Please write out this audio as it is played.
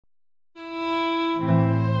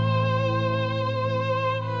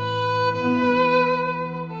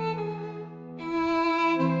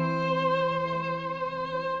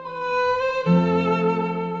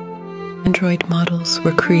android models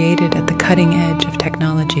were created at the cutting edge of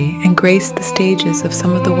technology and graced the stages of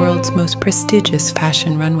some of the world's most prestigious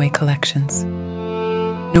fashion runway collections.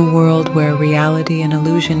 In a world where reality and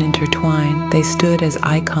illusion intertwine, they stood as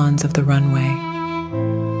icons of the runway.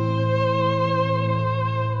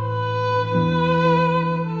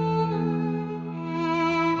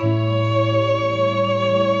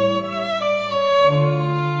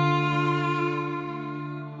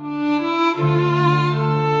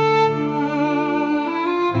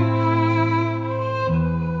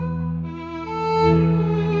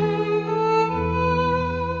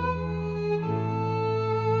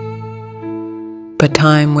 But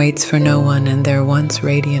time waits for no one, and their once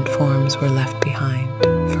radiant forms were left behind,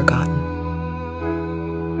 forgotten.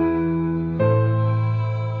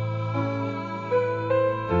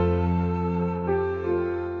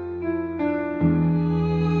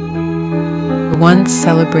 The once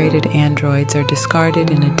celebrated androids are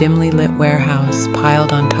discarded in a dimly lit warehouse,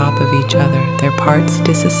 piled on top of each other, their parts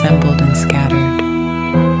disassembled and scattered.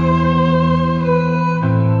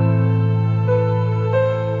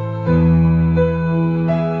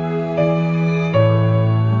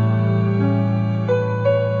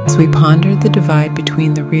 As we ponder the divide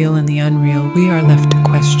between the real and the unreal, we are left to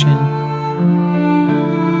question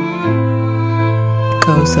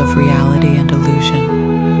echoes of reality and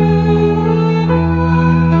illusion.